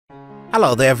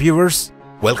Hello there viewers,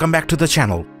 welcome back to the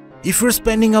channel. If you're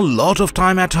spending a lot of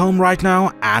time at home right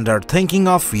now and are thinking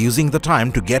of using the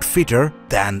time to get fitter,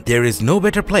 then there is no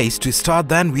better place to start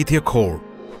than with your core.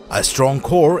 A strong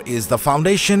core is the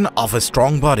foundation of a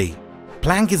strong body.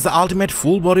 Plank is the ultimate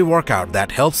full body workout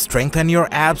that helps strengthen your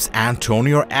abs and tone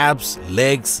your abs,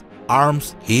 legs,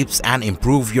 arms, hips and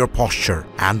improve your posture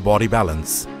and body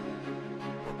balance.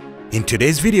 In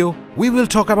today's video, we will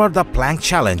talk about the plank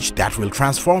challenge that will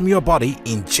transform your body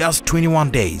in just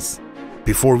 21 days.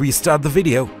 Before we start the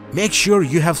video, make sure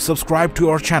you have subscribed to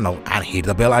our channel and hit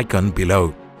the bell icon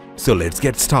below. So let's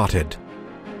get started.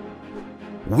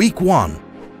 Week 1.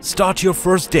 Start your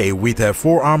first day with a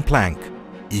forearm plank.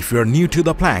 If you're new to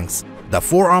the planks, the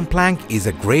forearm plank is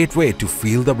a great way to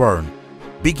feel the burn.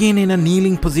 Begin in a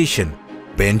kneeling position.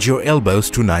 Bend your elbows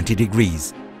to 90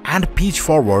 degrees. And pitch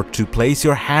forward to place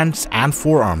your hands and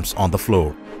forearms on the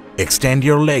floor. Extend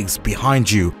your legs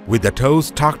behind you with the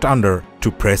toes tucked under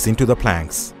to press into the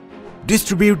planks.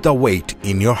 Distribute the weight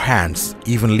in your hands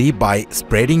evenly by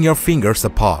spreading your fingers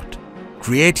apart,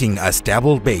 creating a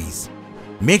stable base.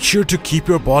 Make sure to keep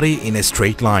your body in a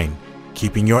straight line,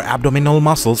 keeping your abdominal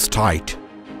muscles tight.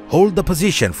 Hold the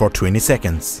position for 20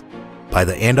 seconds. By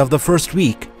the end of the first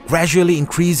week, gradually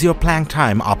increase your plank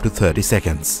time up to 30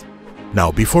 seconds. Now,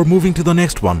 before moving to the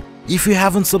next one, if you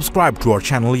haven't subscribed to our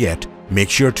channel yet, make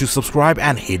sure to subscribe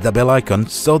and hit the bell icon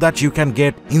so that you can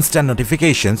get instant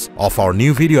notifications of our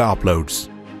new video uploads.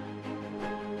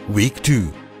 Week 2.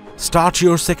 Start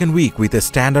your second week with a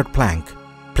standard plank.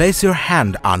 Place your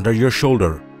hand under your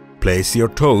shoulder. Place your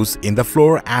toes in the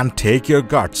floor and take your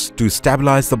guts to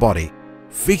stabilize the body.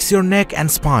 Fix your neck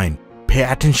and spine. Pay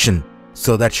attention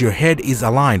so that your head is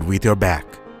aligned with your back.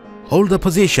 Hold the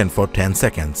position for 10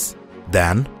 seconds.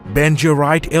 Then, bend your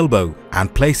right elbow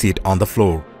and place it on the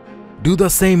floor. Do the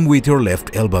same with your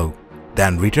left elbow.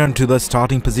 Then return to the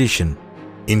starting position.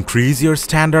 Increase your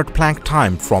standard plank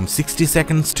time from 60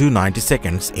 seconds to 90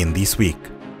 seconds in this week.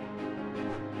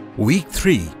 Week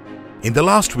 3. In the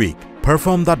last week,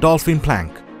 perform the dolphin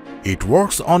plank. It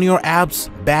works on your abs,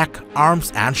 back,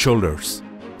 arms and shoulders.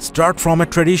 Start from a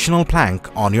traditional plank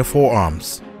on your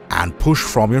forearms and push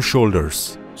from your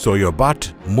shoulders, so your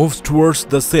butt moves towards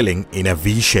the ceiling in a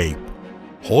V shape.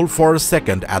 Hold for a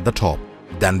second at the top,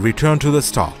 then return to the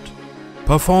start.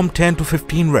 Perform 10 to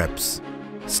 15 reps.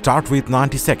 Start with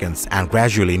 90 seconds and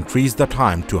gradually increase the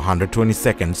time to 120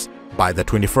 seconds by the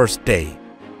 21st day.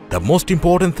 The most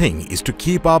important thing is to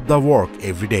keep up the work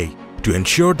every day to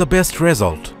ensure the best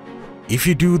result. If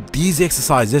you do these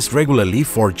exercises regularly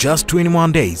for just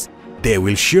 21 days, they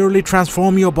will surely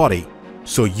transform your body.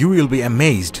 So you will be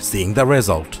amazed seeing the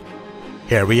result.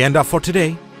 Here we end up for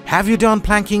today. Have you done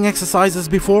planking exercises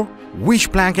before?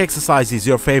 Which plank exercise is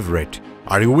your favorite?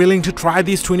 Are you willing to try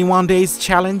this 21 days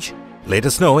challenge? Let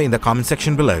us know in the comment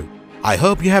section below. I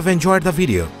hope you have enjoyed the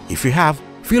video. If you have,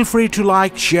 feel free to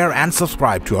like, share and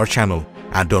subscribe to our channel.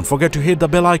 And don't forget to hit the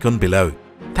bell icon below.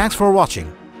 Thanks for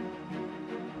watching.